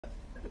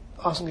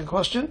asking a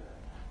question.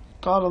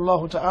 قال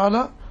الله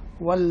تعالى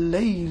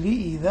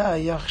وَاللَّيْلِ إِذَا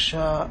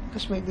يَغْشَى.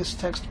 Let's make this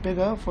text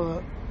bigger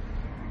for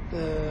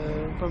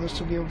the brothers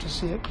to be able to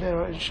see it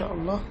clearer,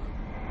 inshaAllah.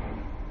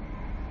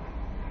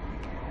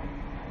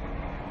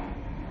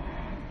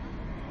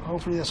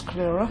 Hopefully that's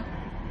clearer.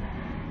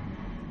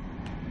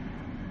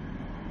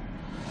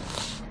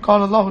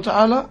 قال الله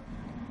تعالى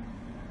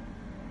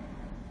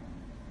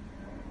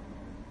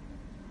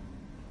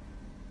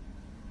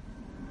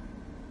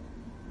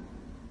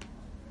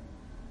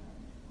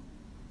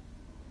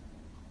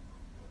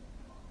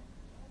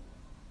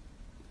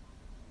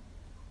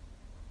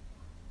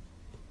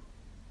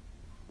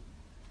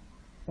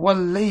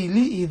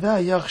وَاللَّيْلِ إِذَا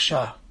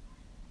يَغْشَى.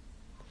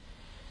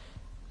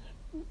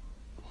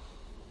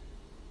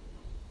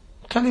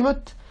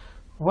 كلمة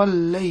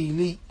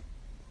والليل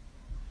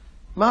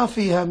ما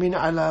فيها من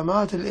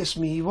علامات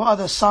الاسم. What are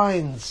the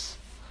signs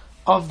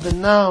of the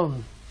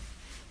noun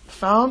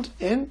found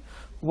in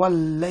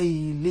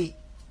والليل?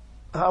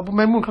 Abu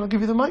Maymun, can I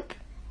give you the mic?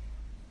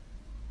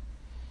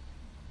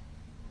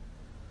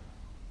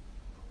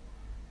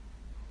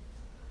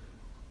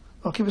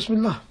 Okay,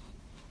 Bismillah.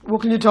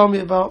 What can you tell me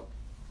about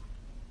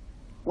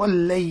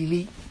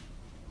والليل?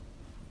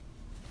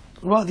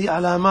 What are the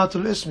علامات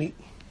الاسم?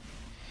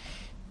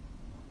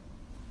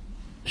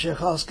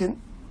 Shaykh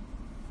asking.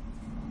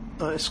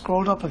 It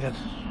scrolled up again.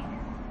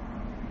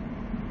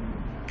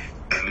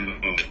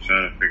 I'm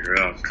trying to figure it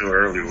out. It's still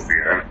early over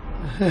here.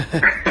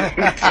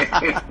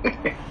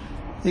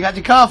 You got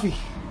your coffee?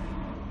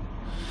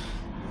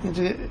 You need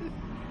to get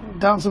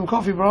down some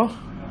coffee, bro.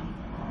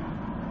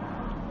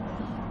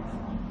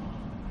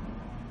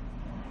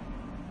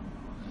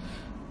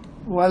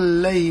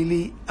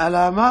 وَاللَّيْلِ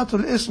علامات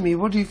الاسم.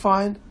 What do you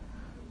find?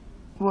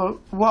 Well,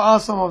 what are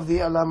some of the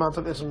علامات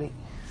الاسم?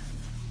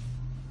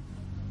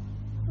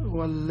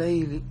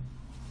 وَاللَّيْلِ.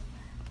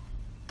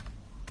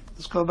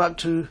 Let's go back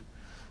to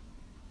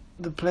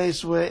the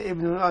place where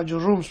Ibn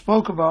Aajrummiyyah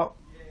spoke about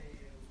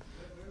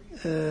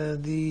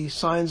the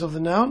signs of the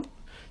noun.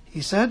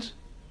 He said,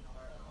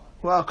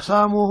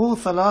 وَأَقْسَامُهُ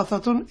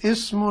ثَلَاثَةٌ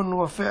اسم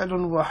وفعل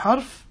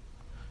وحرف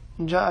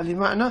جاء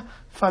لمعنى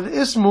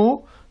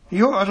فالاسم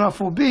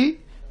يعرف به.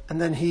 And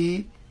then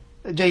he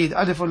جيد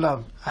ألف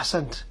واللام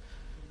أحسنت.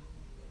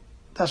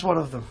 That's one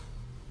of them.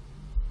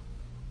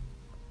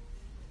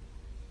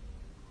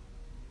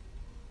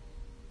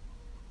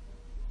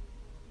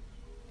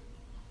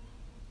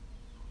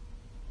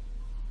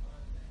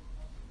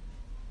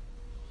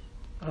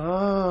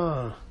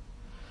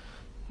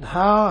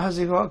 How has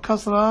he got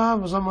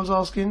kasra? Someone's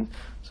asking,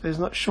 so he's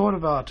not sure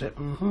about it.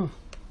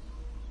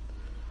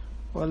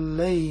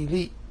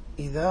 وَاللَّيْلِ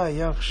إِذَا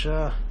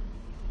يَغْشَى.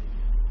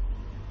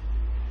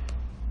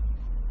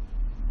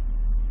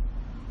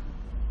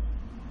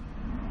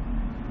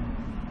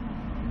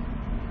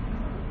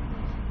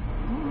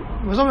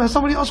 Has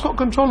somebody else got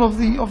control of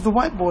the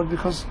whiteboard,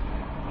 because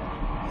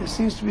it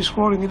seems to be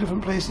scrolling in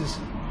different places,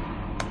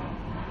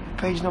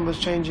 page numbers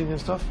changing and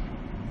stuff.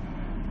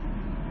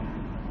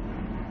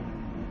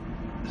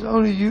 It's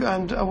only you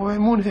and Abu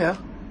Maymun here.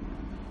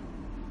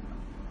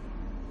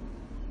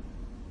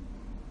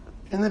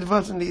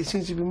 Inadvertently it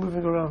seems to be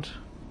moving around.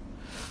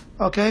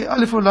 Okay,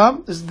 Alif wal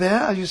Lam is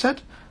there, as you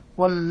said.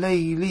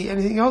 Wal-layli.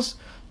 Anything else?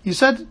 You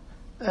said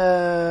it's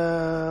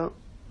got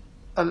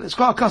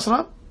a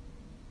kasra.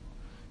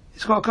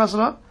 It's got a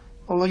kasra,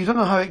 although you don't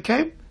know how it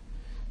came,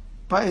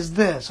 but it's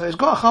there. So it's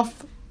got a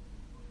khafd.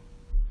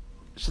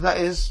 So that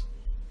is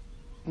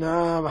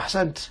Naam,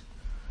 ahsant.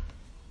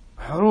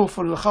 حروف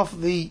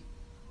الخفض.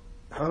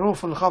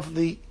 حروف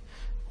الخفض.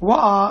 What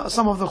are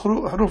some of the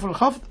حروف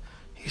الخفض?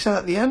 He said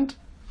at the end.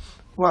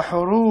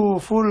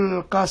 وحروف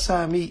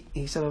القسم.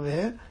 He said over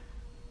here.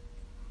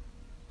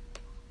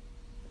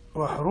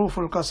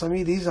 وحروف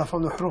القسم. These are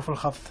from the حروف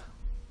الخفض.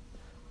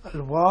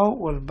 الواو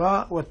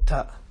والباء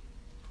والتاء.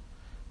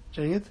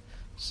 جيد.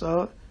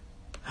 So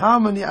how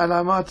many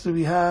علامات do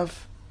we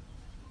have?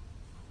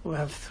 We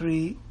have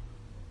 3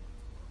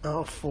 out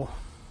of 4.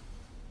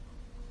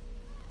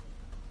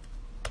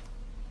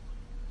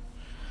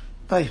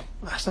 طيب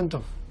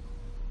أحسنتم.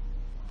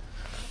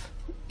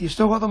 You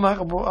still got the mic,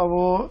 Abu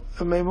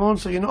Maymun,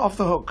 so you're not off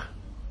the hook.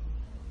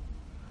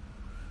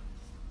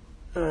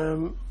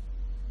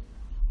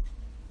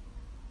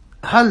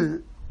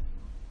 هل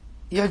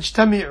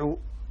يجتمع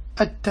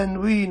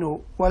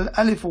التنوين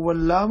والألف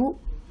واللام?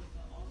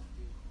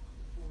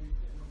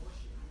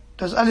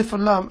 Does Alif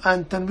and Lam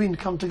and Tanween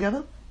come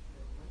together?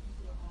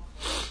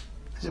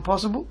 Is it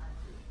possible?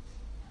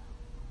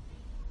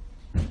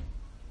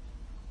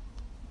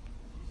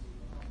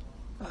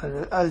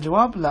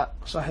 Al-Jawab, la.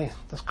 Sahih.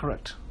 That's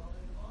correct.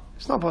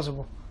 It's not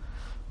possible.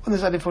 When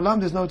there's Alif and Lam,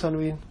 there's no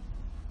Tanween.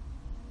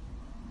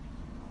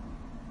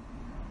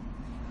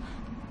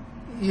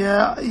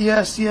 Yeah,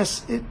 yes,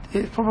 it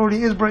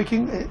probably is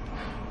breaking.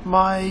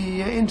 My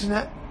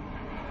internet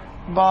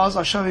bars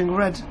are showing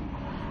red,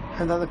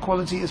 and that the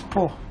quality is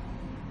poor.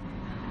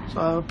 So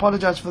I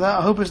apologize for that.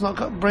 I hope it's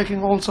not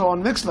breaking also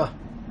on Mixler.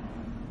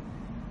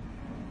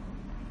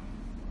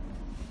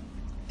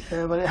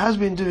 Yeah, but it has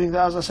been doing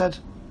that, as I said.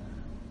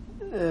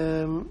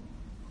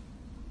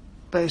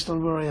 based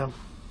on where I am.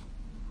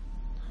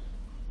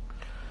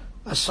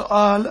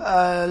 السؤال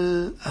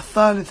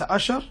الثالث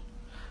عشر: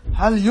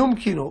 هل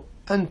يمكن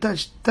أن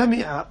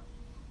تجتمع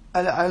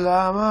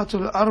العلامات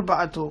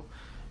الأربعة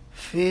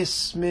في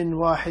اسم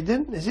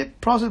واحد? Is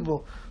it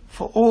possible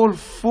for all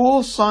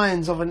four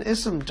signs of an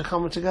ism to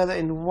come together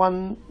in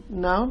one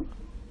noun?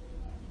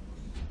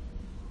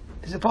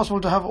 Is it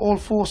possible to have all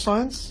four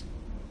signs?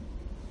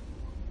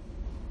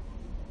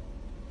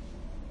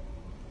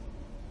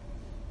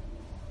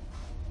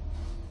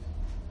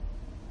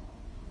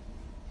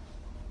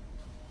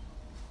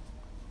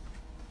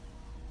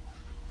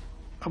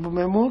 Abu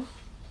Maymoon?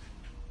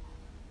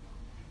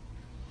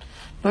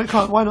 No, it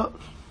can't. Why not?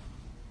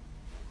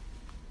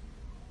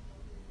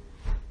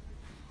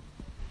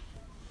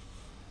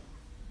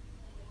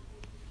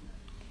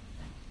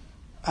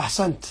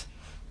 Ahsant.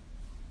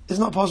 It's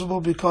not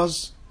possible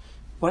because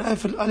when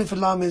alif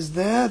lam is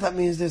there, that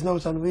means there's no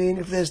tanween.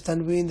 If there's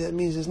tanween, that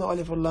means there's no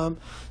alif lam.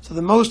 So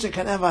the most it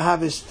can ever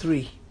have is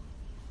 3.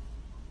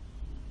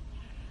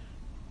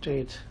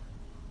 Jade.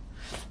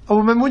 Oh,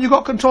 remember when you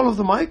got control of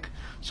the mic,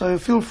 so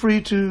feel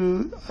free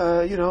to,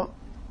 to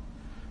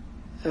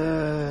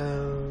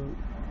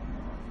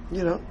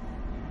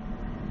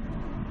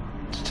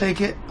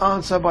take it,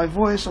 answer by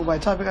voice or by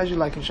typing as you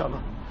like,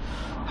 inshallah.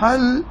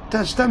 هل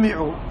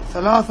تجتمع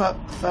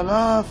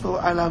ثلاث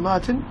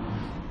علامات?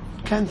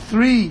 Can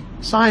 3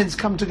 signs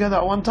come together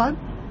at one time?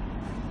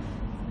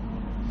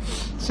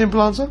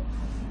 Simple answer.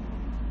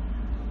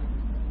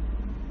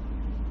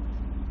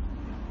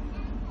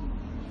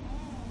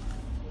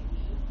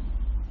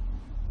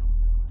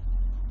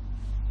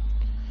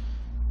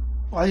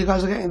 While you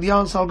guys are getting the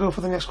answer, I'll go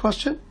for the next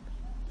question.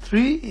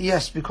 3?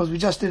 Yes, because we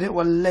just did it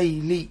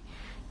وَاللَّيْلِ,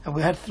 and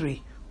we had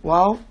 3.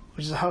 Waw,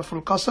 which is harf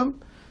al-qasam,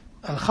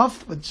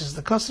 al-khafd, which is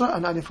the kasra,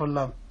 and alif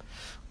al-lam.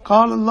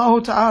 قال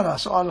الله تعالى.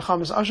 سؤال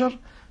الخامس عشر: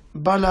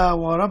 بلى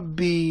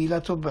وربي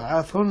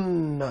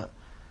لتبعثن.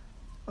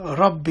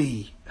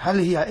 ربي هل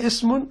هي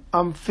اسم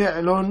أم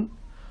فعل؟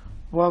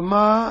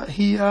 وما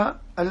هي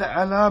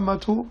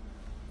العلامة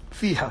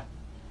فيها؟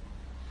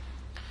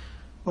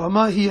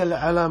 وما هي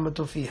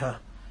العلامة فيها?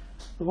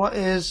 What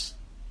is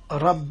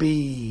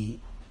Rabbi?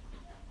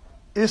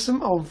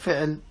 Ism or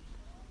fi'l?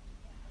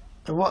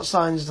 And what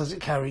signs does it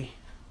carry?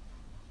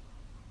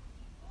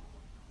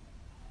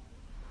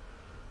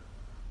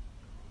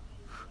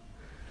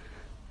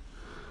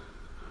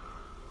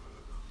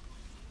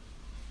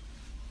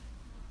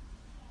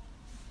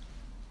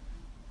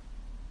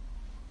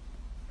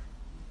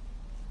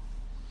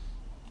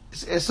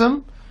 It's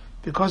ism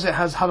because it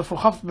has harf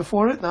al-khafd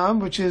before it now,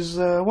 which is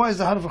what is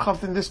the harf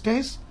al-khafd in this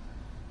case?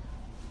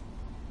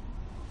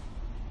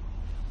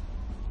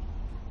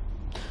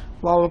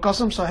 Waw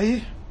al-qasam,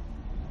 sahih.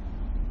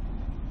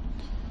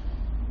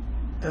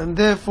 And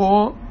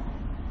therefore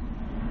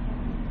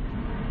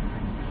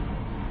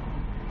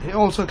it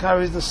also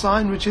carries the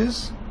sign which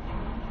is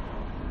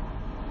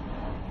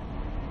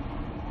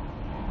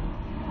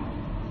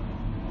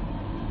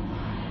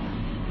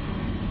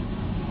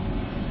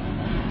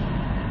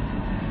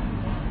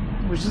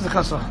the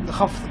kasra, the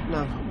khafd.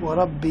 No, wa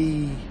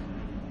rabbi,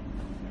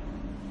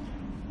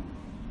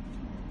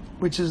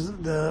 which is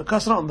the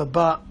kasra on the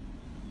ba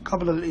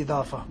قبل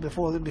الإضافة,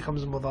 before it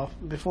becomes مضاف,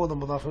 before the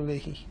مضاف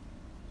إليه.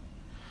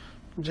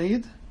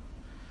 جيد.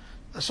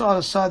 السؤال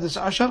السادس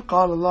عشر: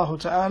 قال الله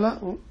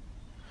تعالى: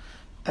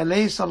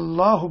 أليس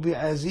الله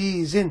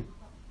بعزيز.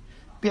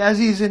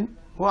 بعزيز,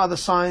 what are the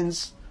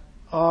signs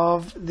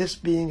of this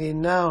being a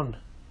noun,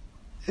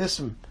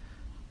 ism?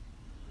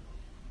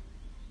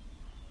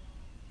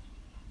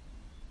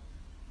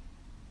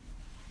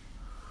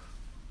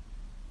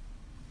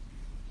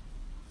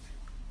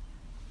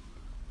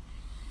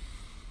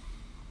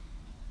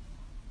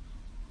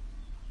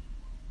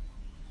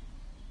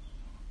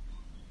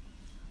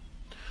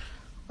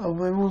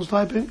 Everyone's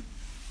typing.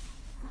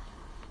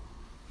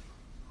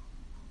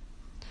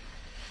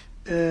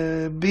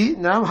 B.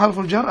 نعم, حرف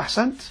الجر.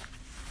 أحسنت.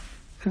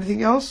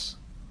 Anything else?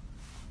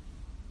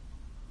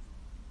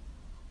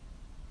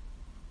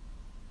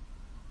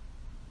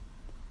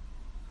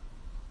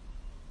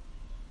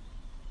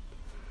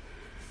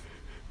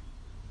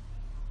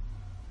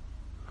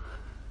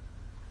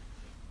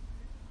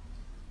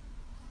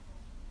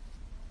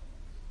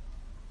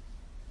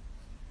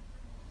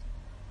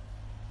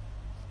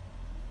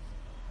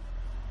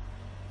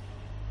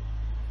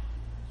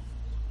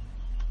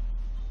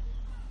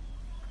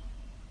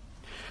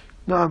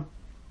 Naam.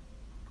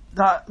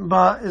 That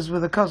ba is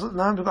with a kasr.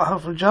 Naam, we've got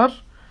harf al-jar.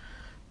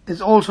 It's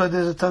also,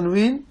 there's a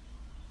tanween.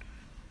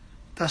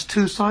 That's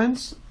 2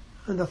 signs.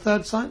 And the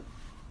third sign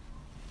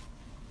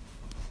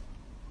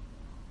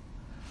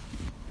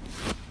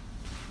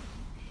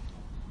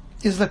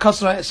is the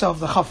kasra itself,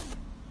 the khafd.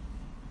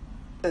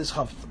 It's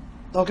khafd.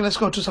 Okay, let's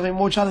go to something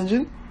more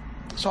challenging.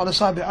 سؤال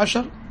السابع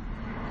عشر: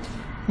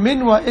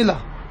 من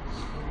وإلى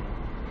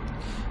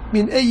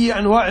من أي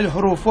أنواع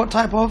الحروف? What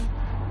type of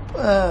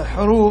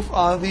حروف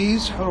are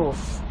these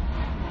حروف?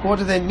 What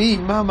do they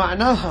mean? ما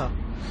معناها؟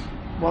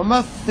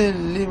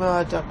 وَمَثِّلْ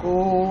لِمَا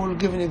تَقُولُ.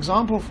 Give an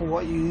example for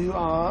what you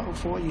are,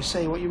 for what you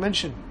say, what you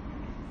mention.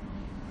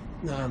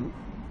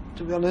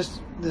 To be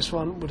honest, this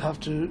one would have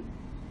to.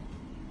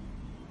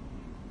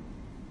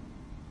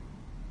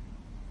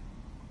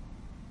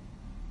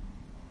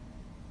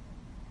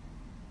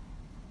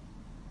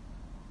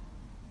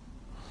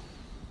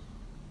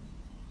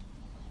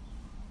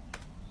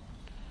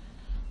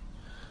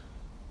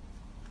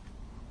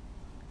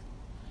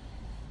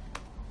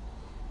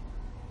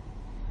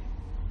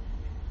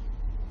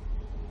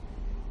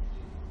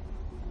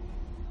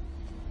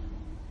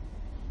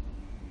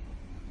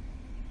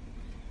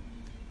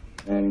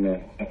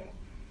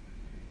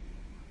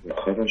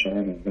 وخرج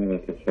عن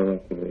ذلك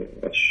ثلاث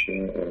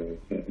أشياء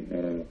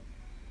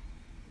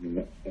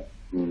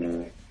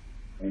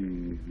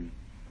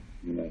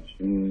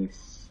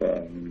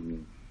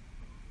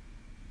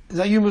Is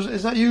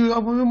that you,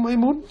 Abu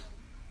Maymun?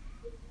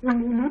 Yeah, I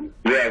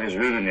was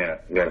reading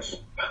that, yes.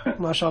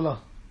 MashaAllah.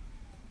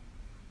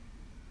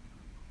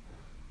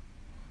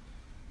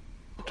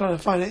 Trying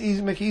to find it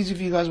easy, make it easy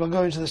for you guys by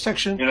going to the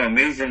section. You know,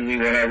 amazingly,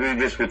 when I read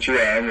this with you,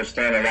 I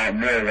understand a lot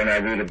more when I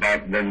read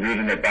than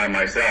reading it by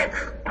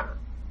myself.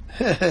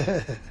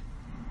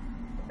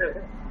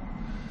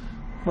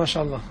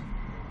 MashaAllah.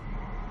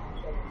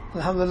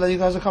 Alhamdulillah, you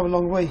guys have come a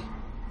long way.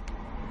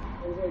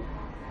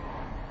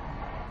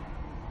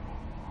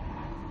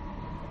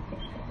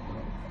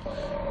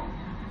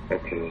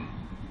 Okay.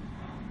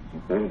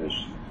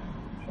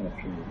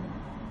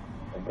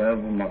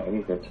 باب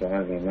معرفة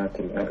علامات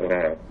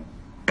الأغراض.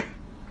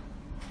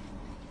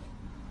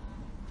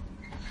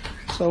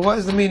 So what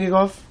is the meaning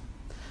of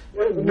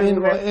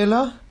min wa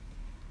ila?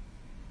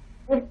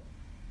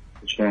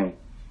 Which one?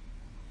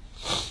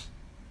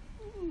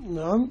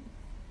 No.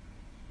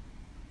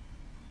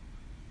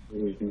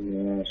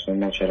 So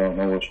much I don't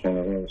know which one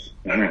it is.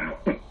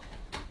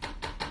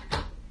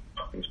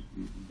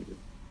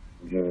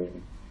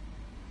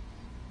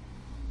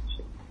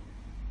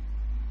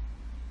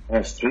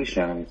 That's three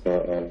sounds.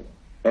 Fire,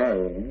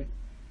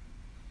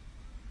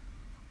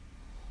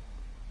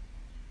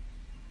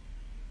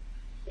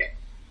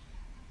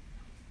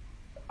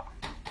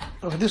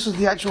 Okay, this is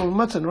the actual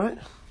mutton, right?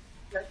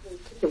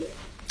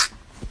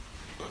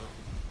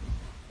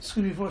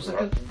 Excuse me for a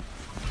second.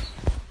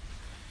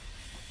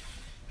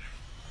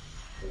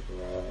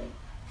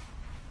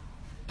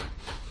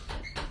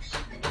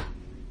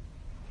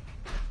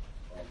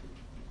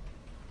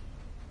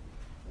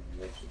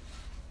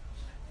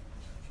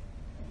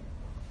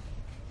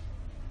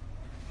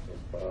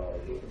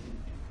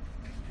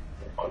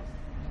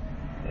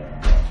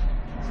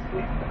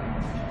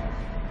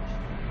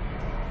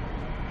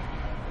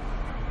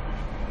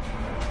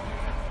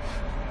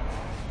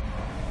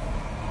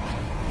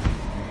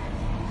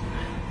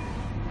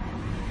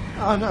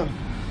 No.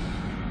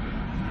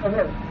 Are we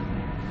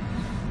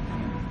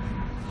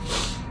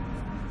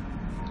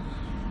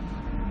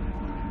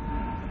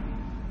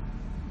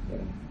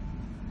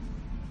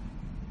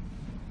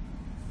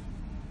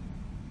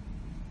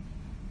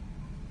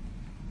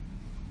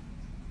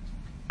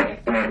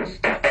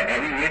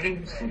ready?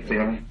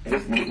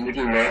 Just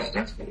making lost,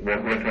 that's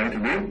what we're trying to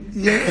do?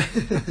 Yeah.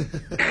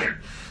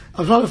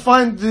 I'm trying to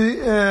find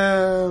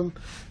the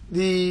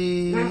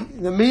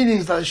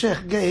meanings that the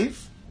Shaykh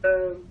gave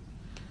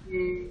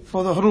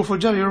for the huruf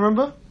al-jar, you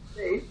remember?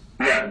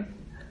 Yeah.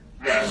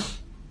 Yeah.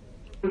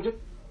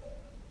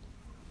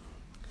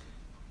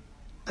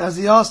 As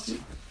he asked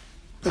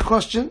the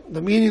question,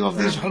 the meaning of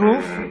these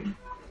huruf,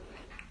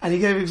 and he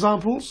gave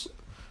examples,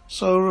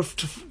 so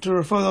to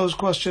refer those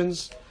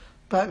questions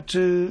back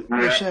to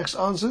the Shaykh's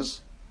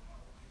answers.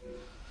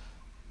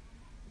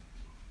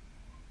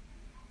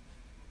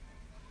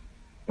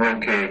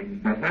 Okay.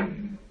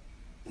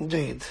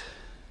 Indeed.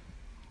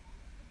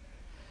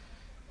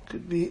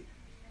 Could be.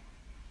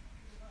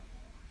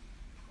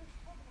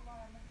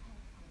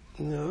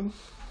 No.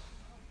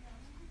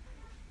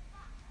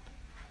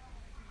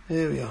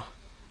 Here we are.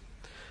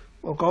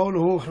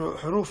 وقوله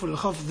حروف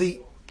الخفض.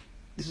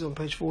 This is on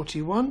page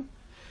 41.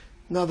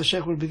 Now the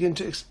Shaykh will begin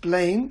to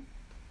explain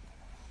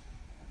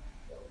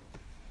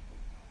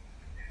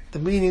the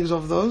meanings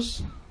of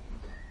those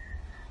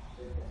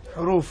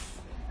huruf.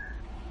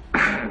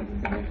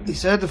 He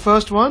said the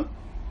first one,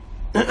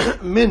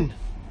 min.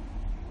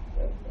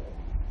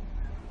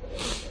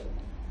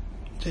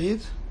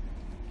 جيد.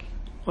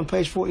 On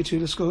page 42,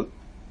 let's go.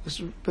 Let's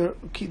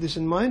keep this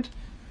in mind.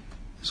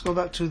 Let's go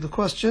back to the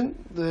question.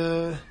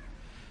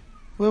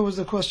 Where was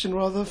the question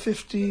rather?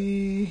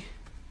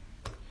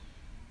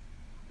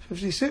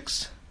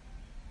 56?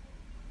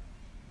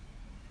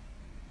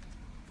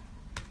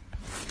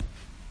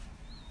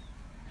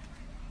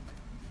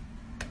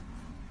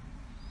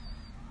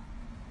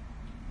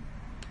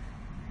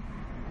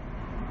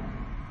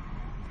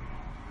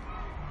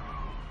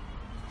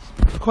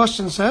 The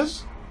question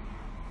says,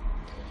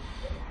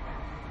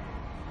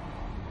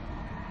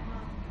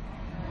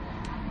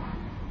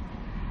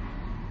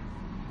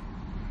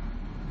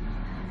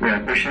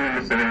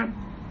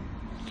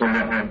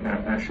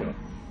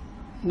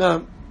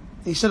 now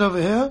he said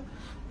over here,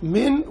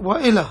 من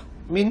وإلى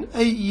من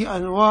أي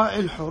أنواع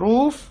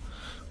الحروف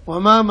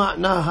وما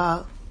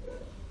معناها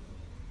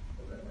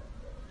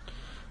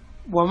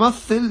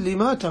ومثل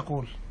لما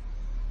تقول.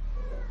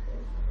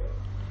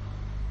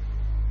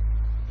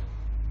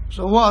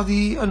 So what are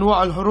the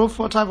أنواع الحروف?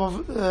 What type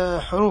of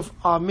حروف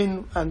are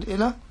من and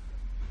إلى?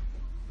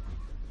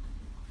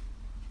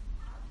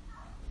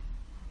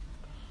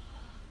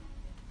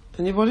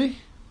 Anybody?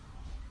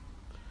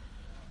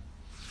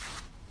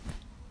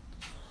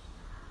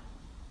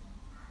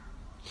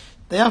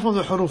 They are from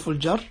the حروف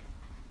الجر.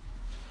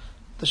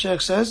 The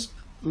Shaykh says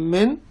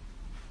من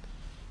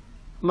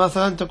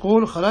مثلا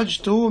تقول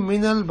خرجت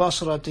من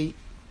البصرة.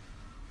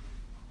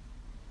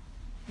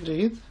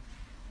 جيد.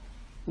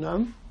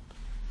 نعم.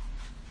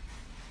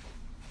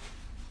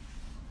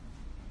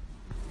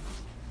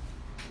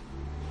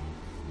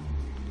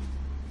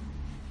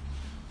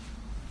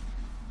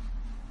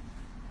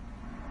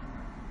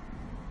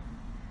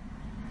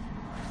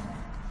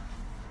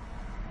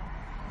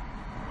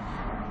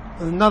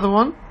 Another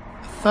one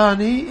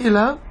ثاني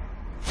إلى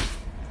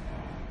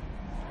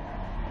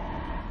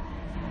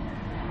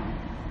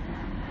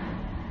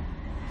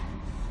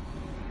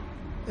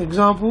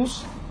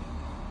examples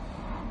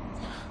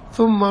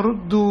ثم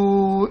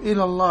ردوا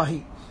إلى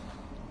الله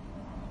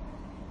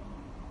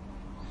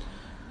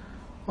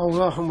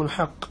مولاهم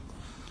الحق.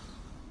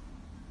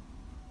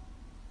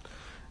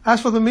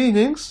 As for the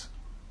meanings,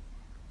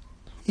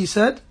 he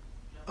said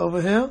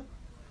over here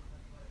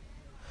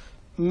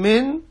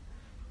من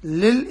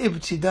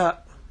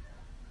للابتداء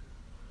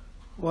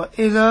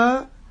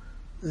وإلى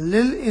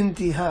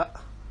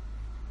للانتهاء.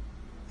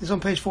 It's on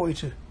page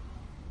 42.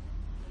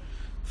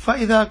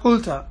 فإذا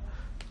قلت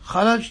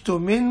خرجت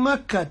من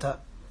مكة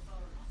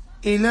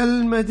إلى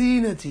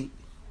المدينة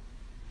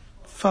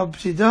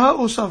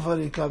فابتداء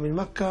سفرك من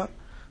مكة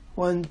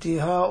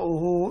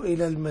وانتهاؤه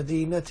إلى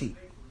المدينة.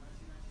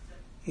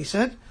 He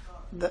said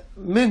that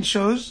min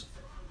shows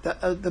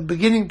the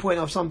beginning point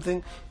of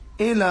something,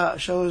 ila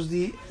shows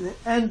the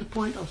end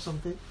point of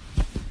something.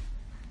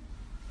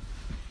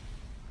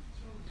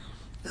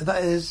 And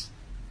that is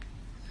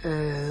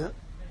they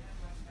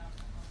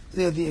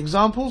are the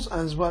examples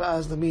as well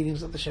as the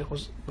meanings that the Shaykh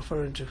was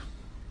referring to.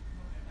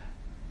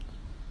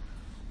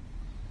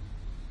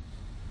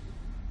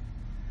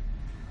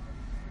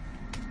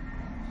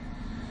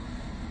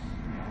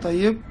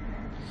 طيب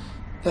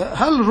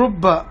هل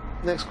رب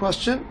next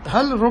question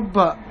هل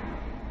رب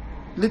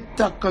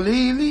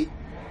للتقليل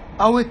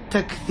أو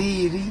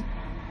التكثير؟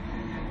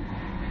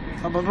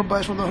 طبعا رب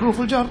ايش من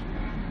حروف الجر.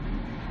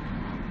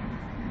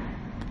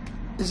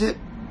 Is it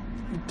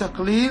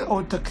التقليل أو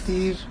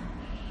التكثير?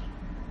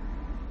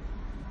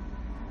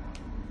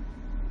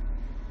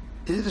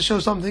 Is it to show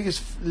something is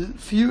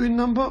few in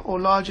number or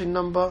large in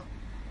number?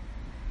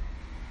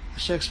 The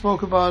Shaykh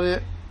spoke about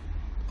it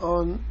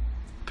on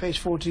page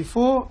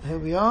 44. Here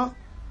we are.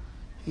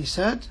 He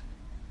said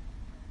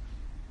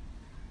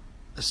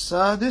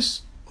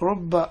السادس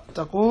رب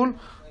تقول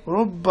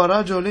رب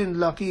رجل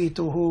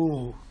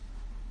لقيته.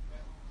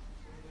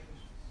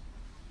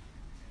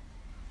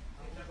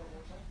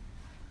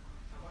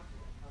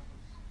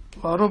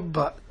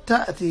 ورب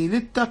تأتي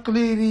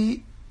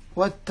للتقليل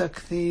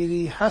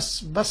والتكثير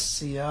حسب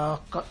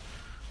السياق,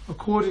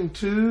 according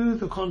to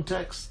the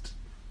context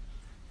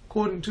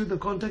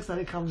that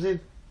it comes in.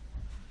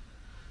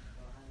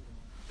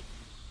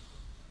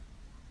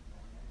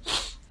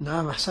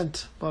 نعم أحسنت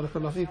بارك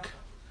الله فيك.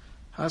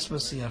 حسب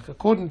السياق,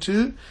 according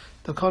to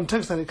the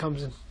context that it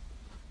comes in.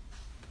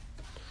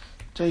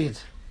 جيد.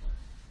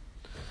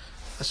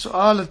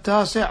 السؤال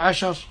التاسع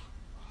عشر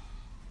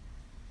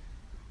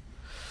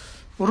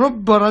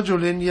رب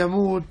رجل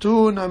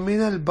يموتون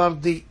من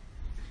البرد.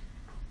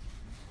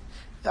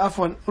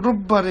 عفوا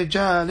رب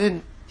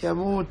رجال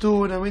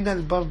يموتون من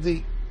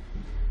البرد.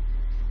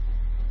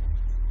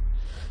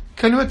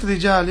 كلمة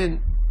رجال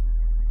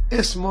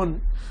اسم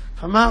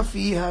فما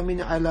فيها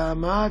من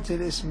علامات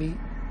الاسم.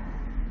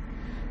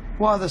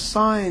 What are the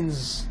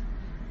signs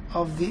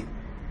of the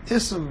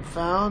ism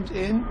found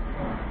in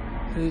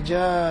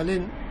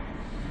رجال؟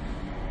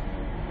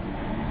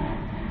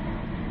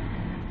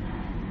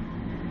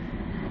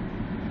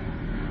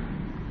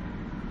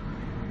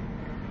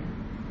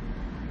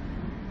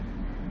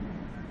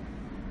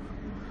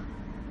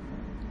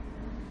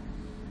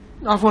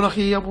 عفوا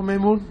أخي أبو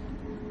ميمون,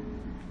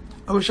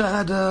 I wish I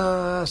had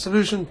a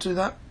solution to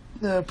that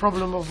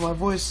problem of my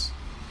voice,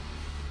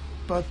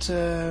 but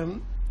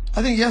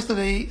I think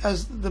yesterday,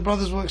 as the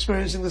brothers were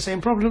experiencing the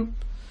same problem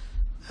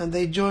and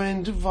they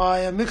joined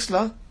via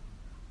Mixler,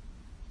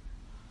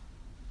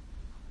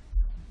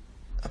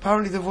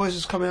 apparently the voice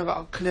is coming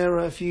out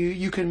clearer if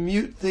you can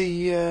mute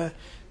the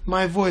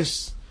my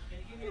voice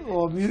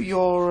or mute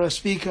your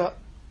speaker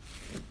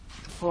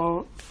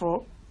for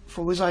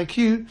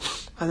WizIQ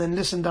and then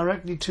listen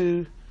directly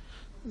to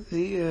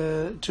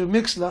the to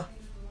Mixler.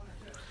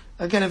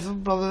 Again, if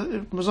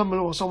brother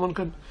Muzammil or someone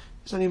could,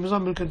 Sunni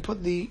Muzammil can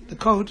put the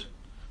code,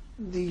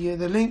 the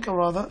link, or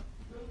rather,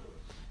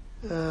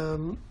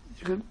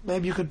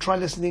 you could try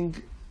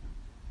listening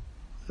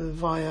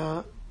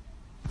via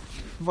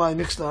via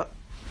Mixler.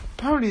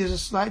 Apparently there's a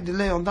slight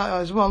delay on that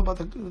as well, but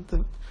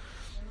the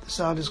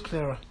sound is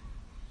clearer.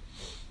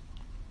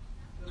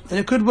 And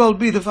it could well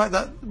be the fact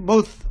that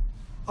both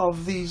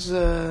of these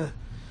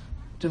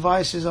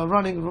devices are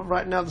running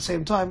right now at the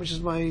same time, which is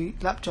my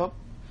laptop,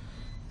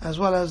 as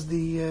well as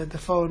the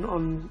phone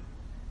on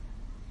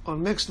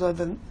Mixler.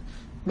 Then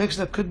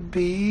Mixler could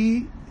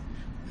be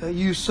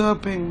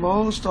usurping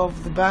most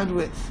of the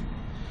bandwidth,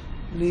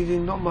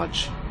 leaving not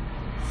much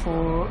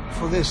for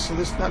this. So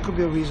that could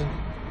be a reason.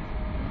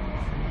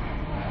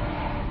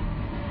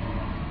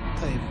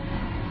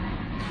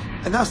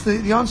 And that's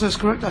the answer is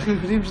correct. Akhil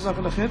Kareem,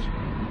 Jazakallah khair.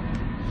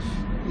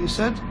 You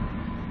said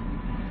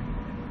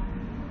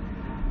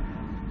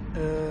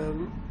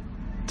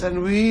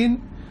تنوين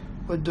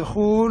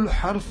والدخول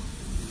حرف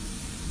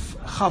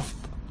خفض.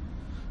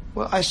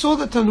 Well, I saw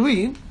the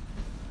tanween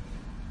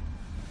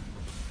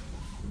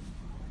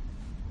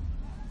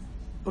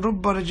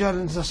رب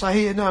رجال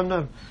صحيح.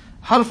 نعم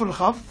حرف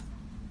الخفض,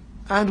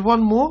 and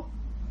one more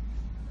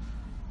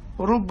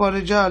رب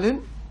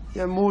رجال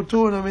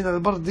يموتون من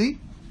البرد.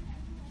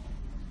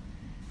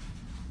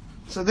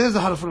 So there's the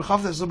حرف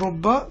الخفض, there's the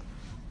رب,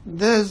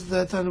 there's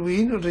the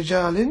tanween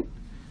رجال,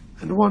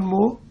 and one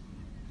more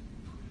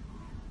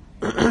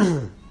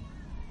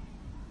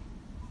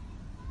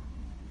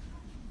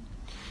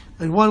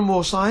and one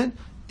more sign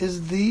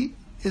is the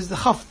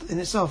khafd in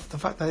itself, the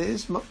fact that it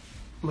is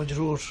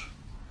majroor.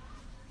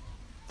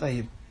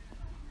 طيب.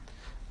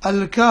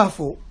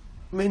 الكاف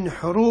من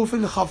حروف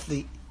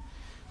الخفض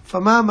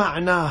فما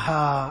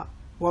معناها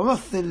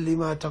ومثل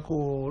لما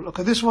تقول.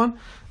 Okay, this one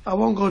I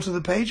won't go to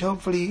the page.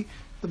 Hopefully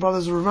the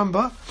brothers will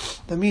remember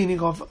the meaning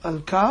of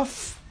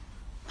al-kaf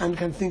and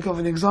can think of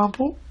an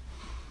example.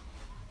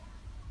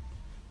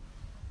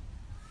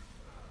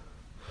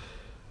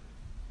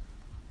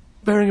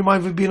 Bearing in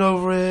mind we've been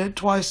over it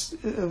twice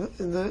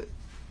in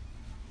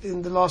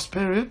the last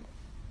period,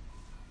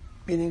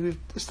 meaning we've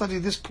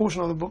studied this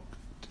portion of the book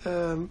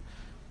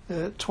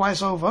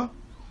twice over.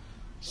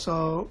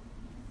 So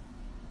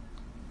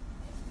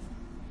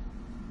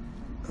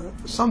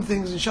some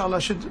things, inshallah,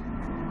 should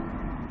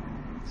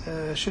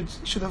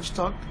have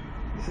stuck.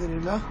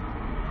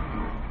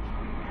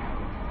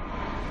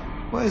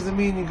 What is the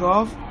meaning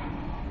of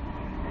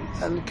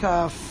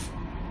al-kaf?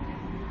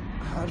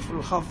 Harf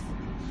al-khafd.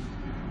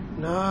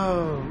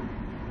 No.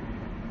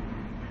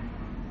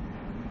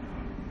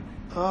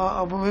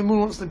 Abu Maymoon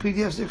wants the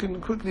PDF, so you can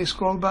quickly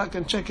scroll back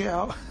and check it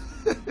out.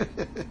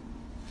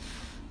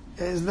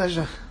 It's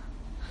leisure.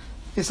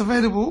 It's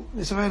available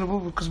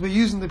because we're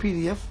using the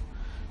PDF.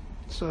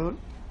 So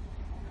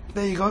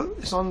there you go.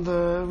 It's on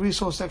the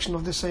resource section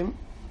of this same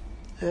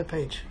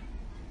page.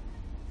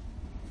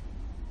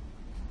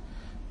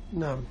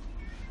 Naam.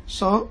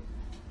 So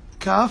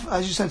kaf,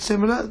 as you said,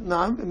 similar.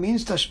 Naam, it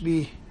means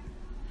tashbih.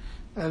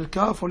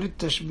 Al-kaf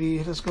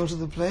lit-tashbih. Let's go to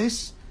the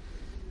place.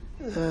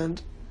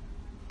 And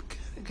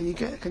can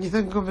you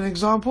think of an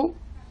example?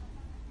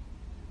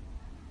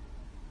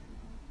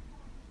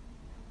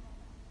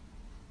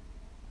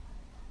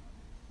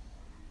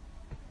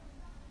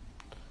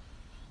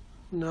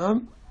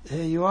 Naam.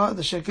 Here you are.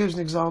 The Shaykh gives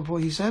an example.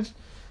 He said,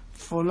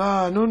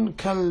 "Fulanun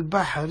kal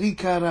bahri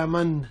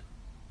karaman."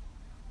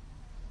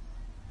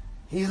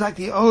 He's like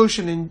the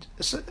ocean in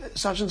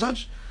such and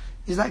such.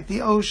 He's like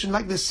the ocean,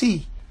 like the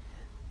sea,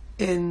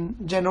 in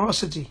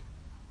generosity.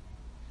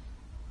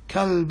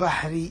 Kal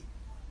bahri.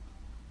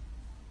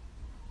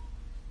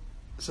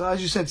 So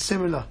as you said,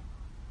 similar.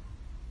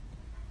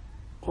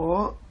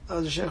 Or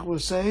as the Shaykh will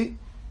say,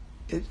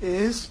 it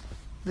is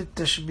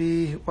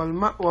للتشبيه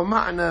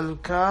ومعنى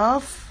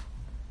الكاف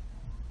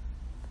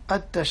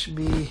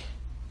التشبيه.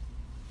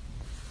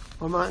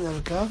 ومعنى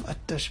الكاف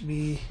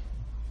التشبيه.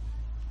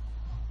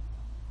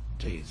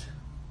 جيد.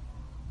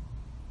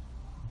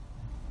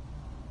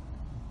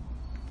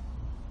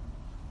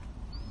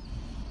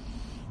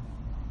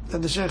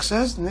 Then the Shaykh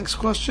says, next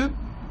question.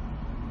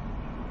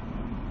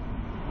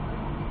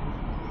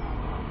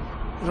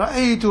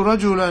 رأيت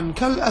رجلا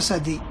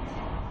كالأسد.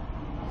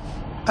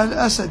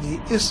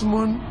 الأسد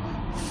اسم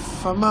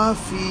فما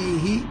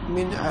فيه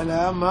من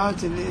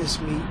علامات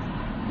الاسم.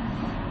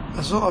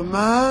 I saw a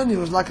man, he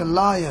was like a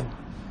lion.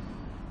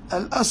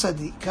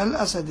 Al-Asadi,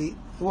 Kal-Asadi.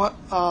 What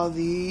are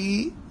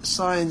the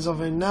signs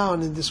of a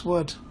noun in this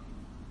word?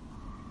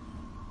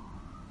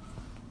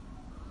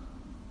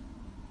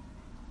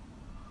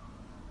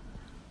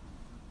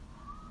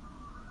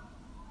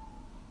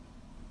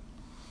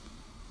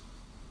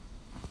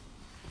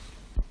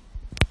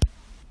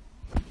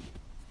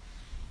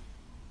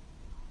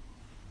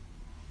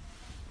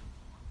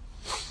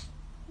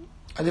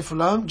 ألف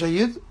لام.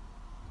 جيد.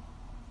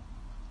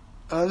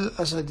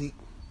 الأسدي.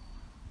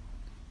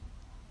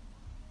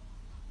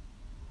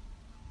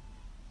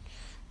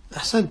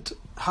 أحسنت.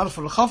 حرف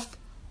الخفض.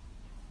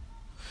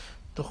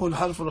 دخول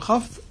حرف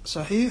الخفض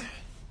صحيح.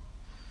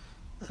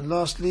 And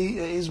lastly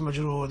it is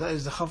مجرور. That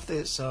is the خفض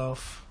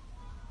itself.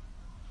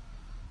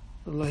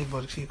 الله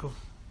يبارك فيكم.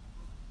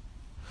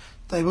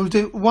 طيب, we'll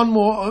do one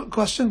more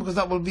question because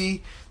that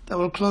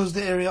will close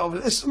the area of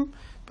al-ism.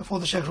 before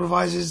the Shaykh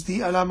revises the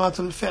alamat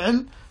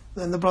al-fi'l,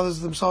 then the brothers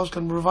themselves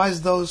can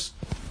revise those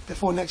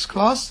before next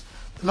class.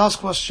 The last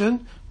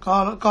question,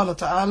 قال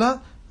تعالى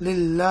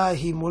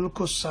لله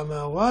ملك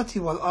السماوات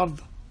والأرض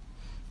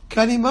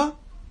كلمة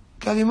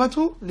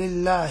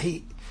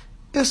لله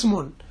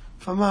اسم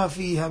فما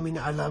فيها من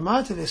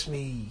علامات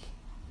الاسم.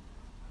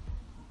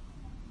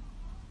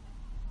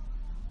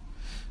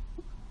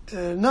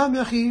 نعم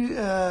يا أخي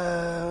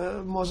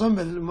معظم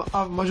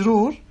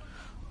المجرور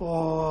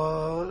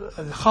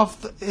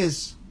والخفض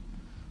is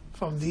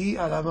from the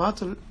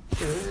علامات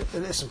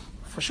الاسم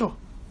for sure,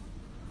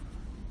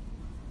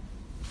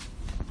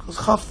 because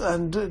خفض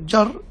and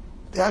jar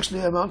they actually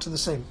amount to the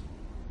same.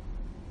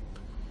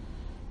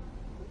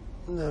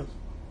 No.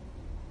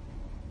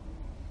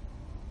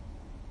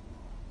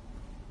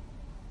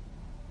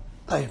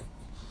 طيب.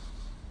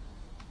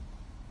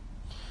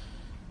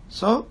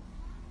 So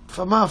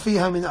فما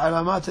فيها من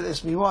علامات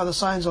الاسم. What are the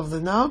signs of the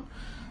noun?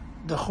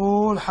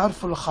 دخول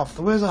حرف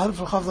الخفض. Where's the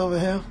حرف الخفض over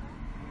here?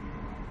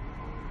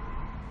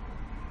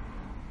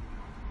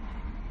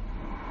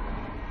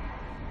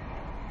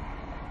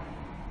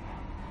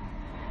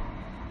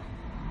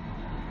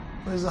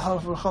 Where's the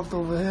حرف الخفض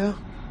over here?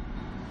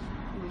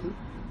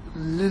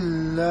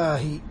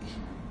 لله.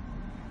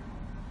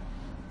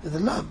 The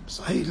لام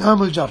صحيح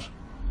لام الجر.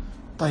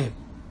 طيب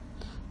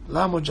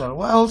لام الجر.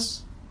 What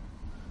else?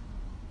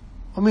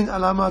 ومن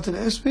علامات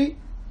الاسم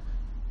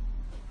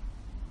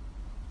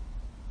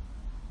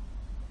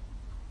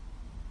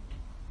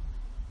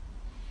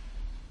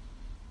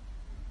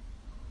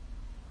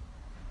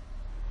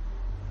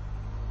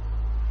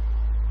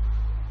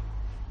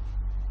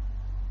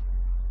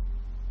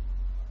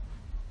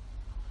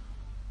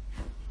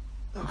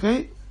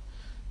okay,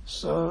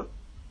 so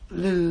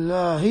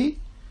لله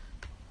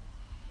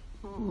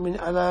من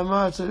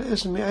علامات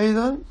الاسم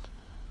أيضا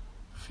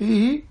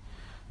فيه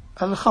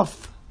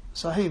الخفض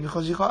صحيح,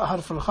 because you got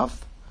حرف الخفض.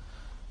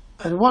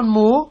 And one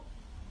more,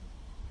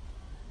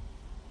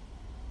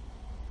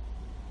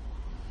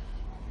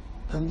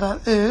 and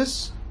that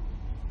is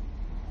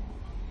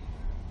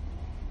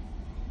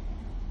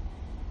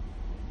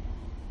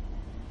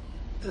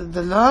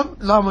the lam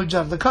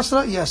al-jar, the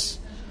kasra. Yes,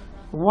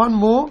 one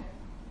more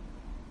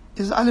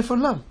is alif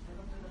al-lam,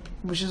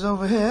 which is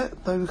over here,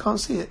 though we can't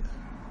see it,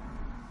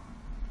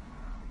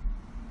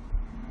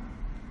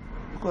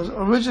 because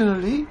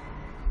originally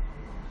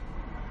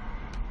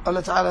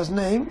Allah Ta'ala's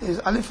name is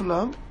alif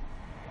lam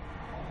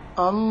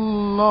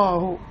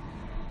Allahu.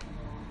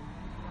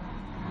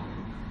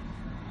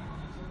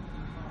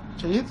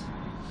 Jayid.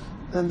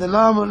 Then the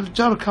lam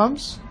al-jar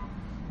comes,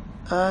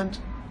 and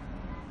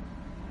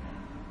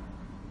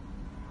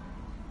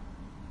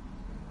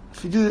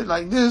if you do it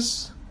like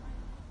this,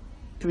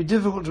 it'll be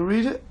difficult to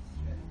read it,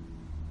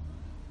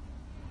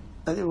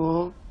 and it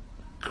will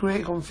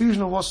create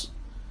confusion of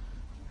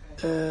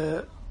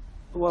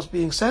what's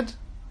being said.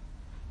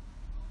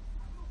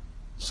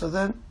 So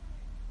then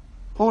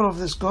all of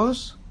this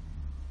goes,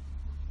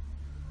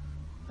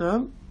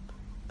 and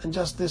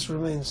just this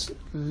remains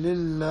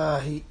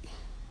lillahi.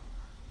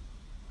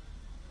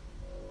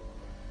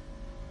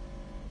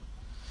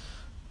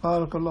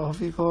 Barakallahu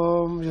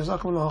fikum,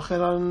 jazakumullahu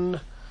khairan,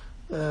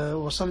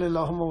 wa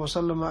sallallahu wa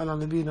sallama ala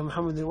nabiyyina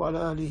Muhammadin wa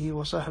ala alihi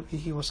wa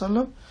sahbihi wa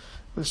sallam.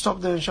 We'll stop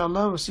there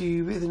inshallah. We'll see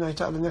you bi'idhnillahi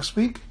ta'ala next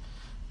week,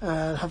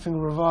 and having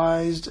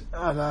revised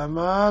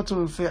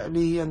alamatul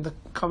fi'li and the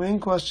coming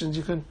questions,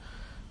 you can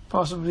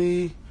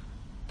possibly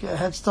get a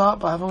head start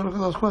by having a look at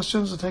those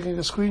questions or taking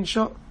a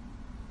screenshot.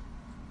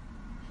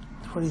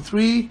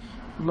 23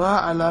 ما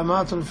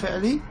علامات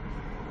الفعل,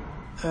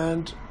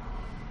 and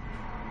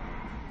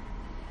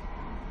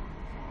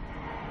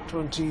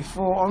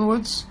 24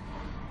 onwards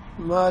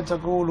ما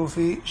تقول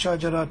في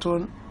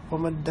شجرة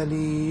وما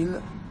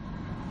الدليل.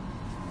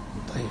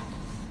 طيب.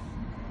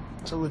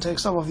 So we'll take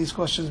some of these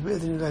questions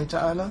بإذن الله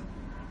تعالى